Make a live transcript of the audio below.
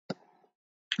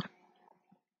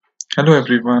Hello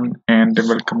everyone and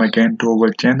welcome again to our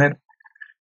channel.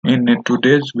 In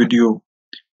today's video,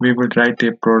 we will write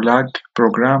a Prolog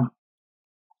program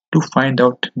to find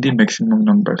out the maximum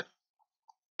number.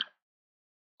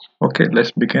 Okay,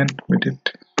 let's begin with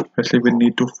it. Firstly, we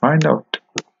need to find out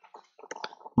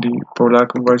the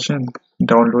Prolog version,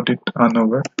 download it on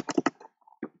our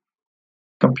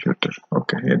computer.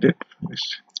 Okay, here it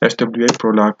is SWA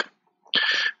Prolog.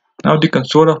 Now the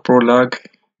console of Prolog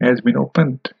has been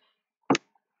opened.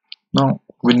 Now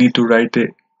we need to write a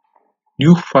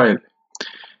new file,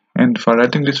 and for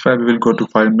writing this file we will go to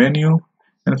file menu,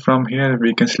 and from here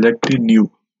we can select the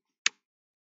new.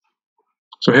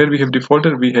 So here we have the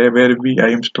folder we have where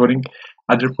I am storing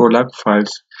other Prolog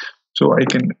files. So I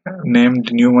can name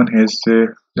the new one as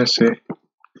let's say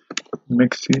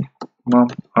maximum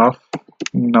of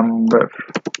number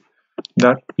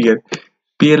dot pl.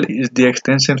 PL is the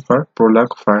extension for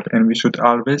Prolog file, and we should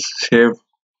always save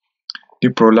the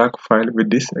Prolog file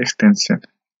with this extension.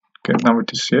 Okay, now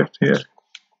it is saved here.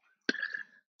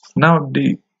 Now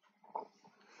the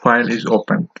file is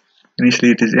open.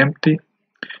 Initially it is empty,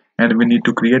 and we need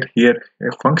to create here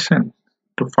a function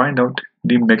to find out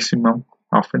the maximum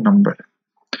of a number.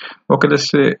 Okay, let's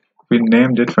say we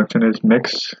name that function as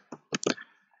max,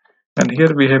 and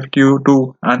here we have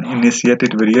two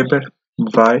uninitiated variable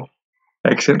y,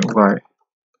 x and y.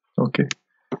 Okay,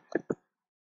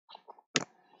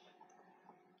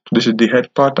 so this is the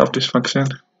head part of this function.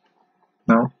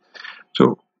 Now,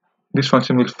 so this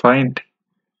function will find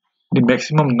the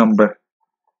maximum number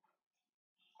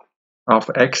of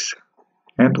x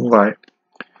and y.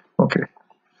 Okay,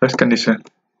 first condition,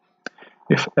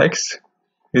 if x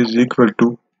is equal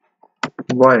to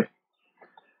y,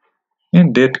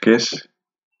 in that case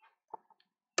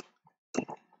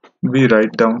we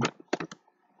write down,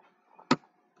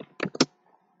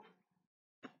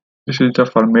 this is the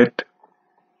format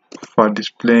for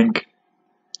displaying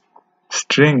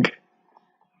string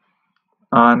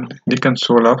on the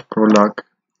console of Prolog.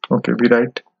 Okay, we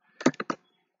write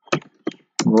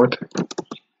both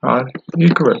are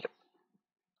equal.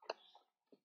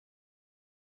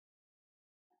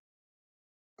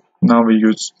 Now we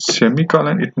use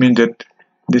semicolon. It means that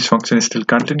this function is still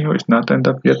continue, it's not end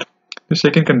up yet. The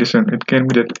second condition, it can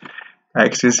be that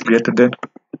x is greater than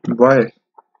y.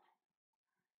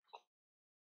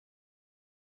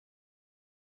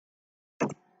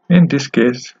 In this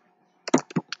case,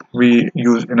 we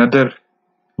use another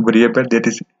variable that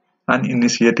is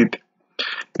uninitiated,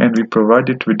 and we provide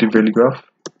it with the value of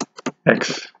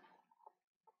x.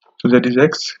 So that is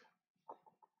x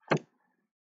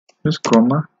is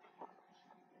comma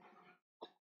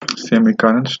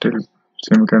semicolon,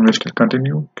 semicolon will still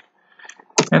continue,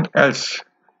 and else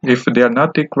if they are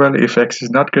not equal, if x is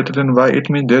not greater than y, it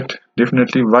means that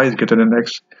definitely y is greater than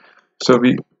x. So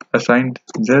we assign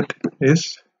z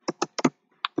is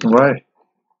y,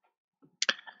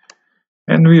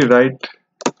 and we write,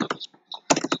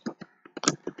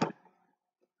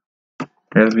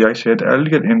 as I said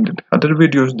earlier in the other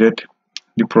videos, that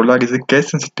the Prolog is a case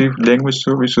sensitive language,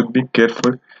 so we should be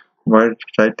careful while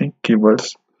writing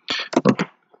keywords. Okay,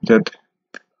 that,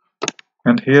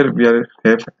 and here we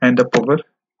have end up over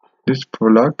this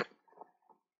Prolog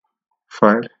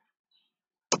file.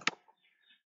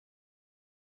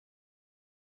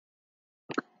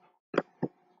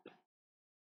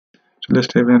 So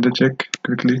let's have another check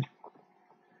quickly.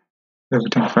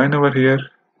 Everything fine over here.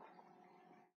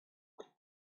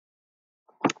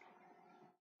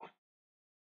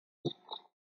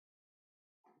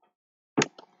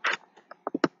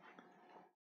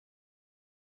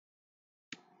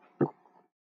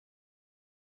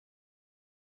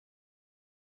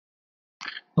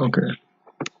 Okay,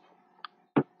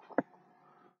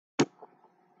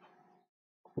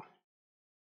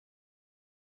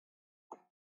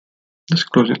 let's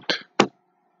close it.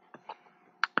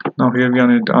 Now here we are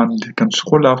on the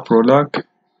console of Prolog,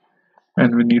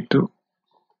 and we need to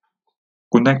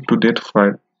connect to that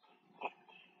file.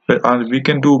 We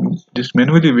can do this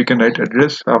manually. We can write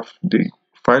address of the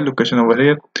file location over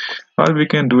here, or we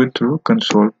can do it through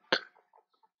console.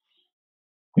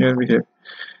 Here we have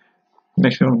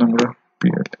maximum number of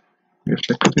PL. We have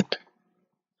selected it.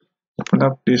 Open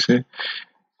up this an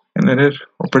error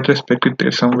operator expected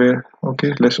there somewhere.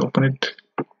 Okay, let's open it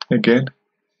again.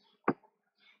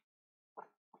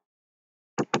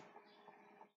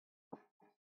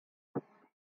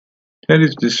 Here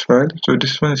is this file. So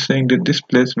this one is saying that this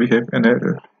place we have an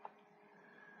error.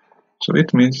 So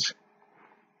it means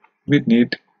we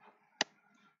need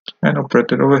an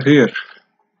operator over here.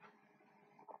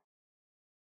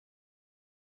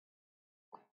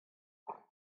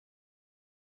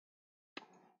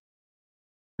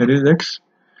 here is x,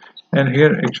 and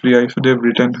here actually I should have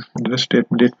written the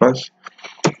statement. It was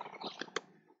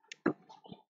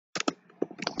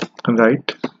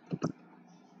write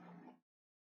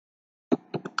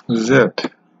z,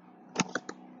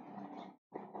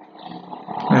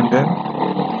 and then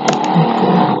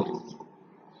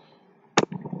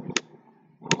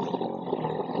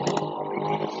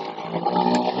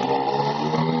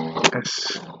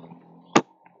s.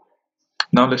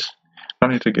 Now let's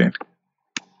run it again.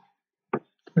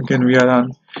 Again we are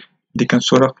on the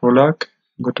console of Prolog.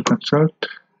 Go to console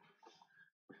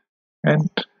and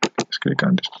let's click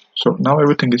on this. So now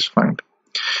everything is fine.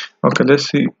 Okay, let's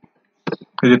see,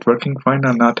 is it working fine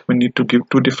or not. We need to give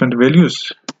two different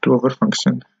values to our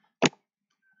function.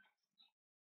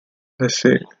 Let's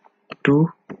say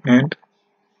 2 and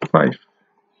 5,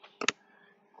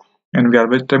 and we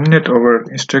always terminate our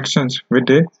instructions with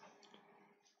a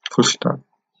full stop.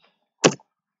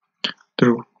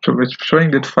 True. So it's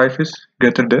showing that 5 is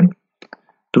greater than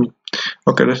 2.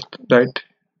 Okay, let's write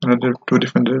another two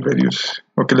different values.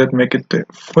 Okay, let's make it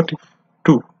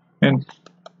 42 and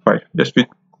 5. Just we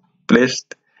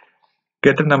placed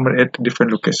greater number at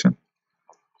different location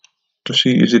to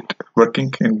see is it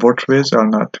working in both ways or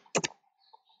not.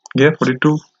 Yeah,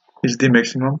 42 is the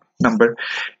maximum number.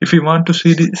 If we want to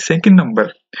see the second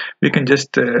number, we can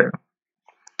just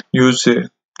use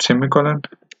a semicolon.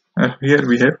 Here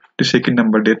we have the second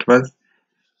number that was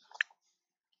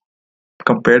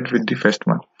compared with the first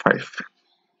one, 5.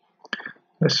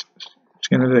 Let's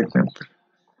see another example.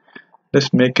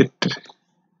 Let's make it,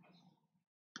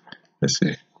 let's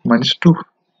say -2,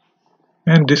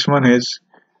 and this one is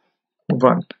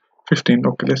 1. 15.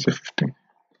 Okay, let's say 15.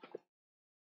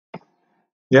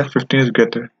 Yeah, 15 is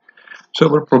greater. So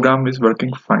our program is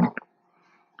working fine.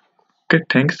 Okay,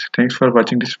 thanks for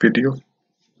watching this video.